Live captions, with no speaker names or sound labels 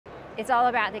it's all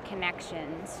about the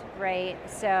connections, right?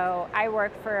 So I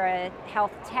work for a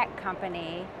health tech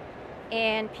company,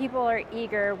 and people are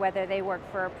eager, whether they work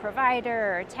for a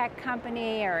provider or a tech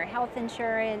company or health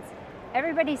insurance.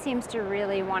 Everybody seems to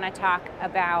really want to talk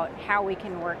about how we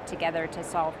can work together to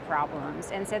solve problems.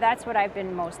 And so that's what I've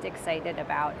been most excited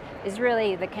about, is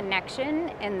really the connection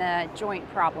and the joint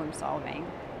problem solving.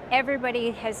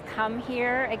 Everybody has come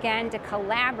here, again, to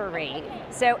collaborate.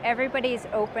 So everybody's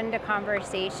open to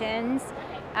conversations.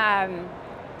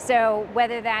 So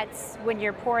whether that's when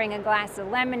you're pouring a glass of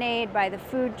lemonade by the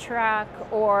food truck,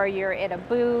 or you're at a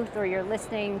booth, or you're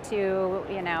listening to,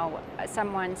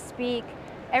 someone speak,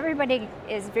 everybody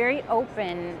is very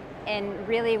open and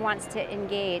really wants to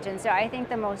engage. And so I think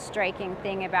the most striking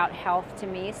thing about health to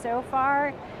me so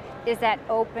far is that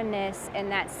openness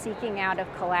and that seeking out of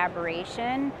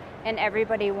collaboration, and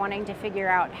everybody wanting to figure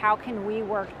out how can we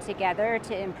work together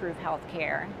to improve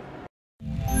healthcare.